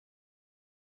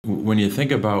when you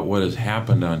think about what has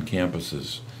happened on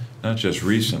campuses, not just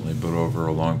recently, but over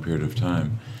a long period of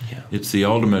time, Yeah. it's the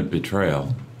ultimate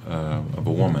betrayal of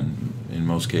a woman. In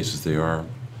most cases, it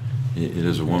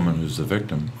is a woman who's the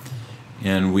victim.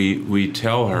 And we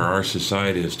tell her, our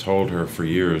society has told her for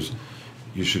years,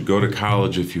 you should go to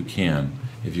college if you can.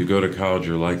 If you go to college,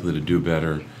 you're likely to do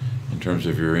better in terms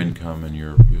of your income and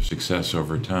your success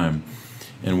over time.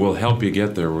 And we'll help you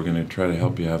get there. We're going to try to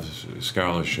help you have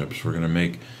scholarships. We're going to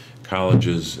make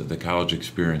the college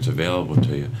experience available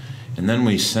to you. And then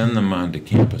we send them on to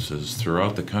campuses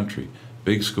throughout the country,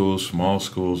 big schools, small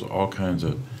schools, all kinds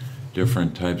of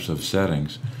different types of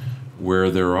settings,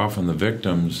 where they're often the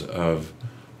victims of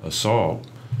assault,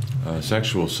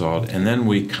 sexual assault, and then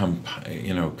we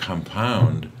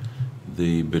compound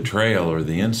the betrayal or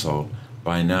the insult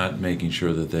by not making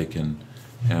sure that they can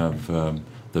have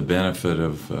the benefit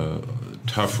of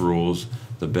tough rules,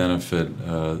 the benefit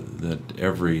that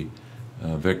every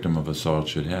victim of assault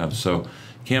should have. So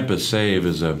Campus Save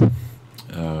is a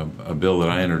bill that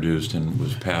I introduced and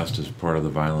was passed as part of the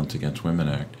Violence Against Women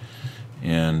Act.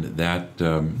 And that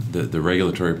the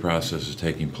regulatory process is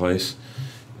taking place.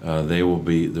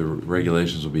 The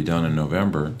regulations will be done in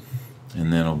November,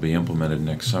 and then it'll be implemented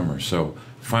next summer. So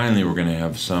finally, we're going to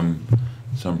have some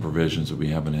provisions that we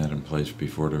haven't had in place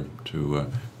before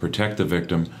to protect the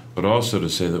victim, but also to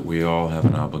say that we all have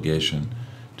an obligation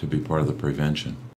to be part of the prevention.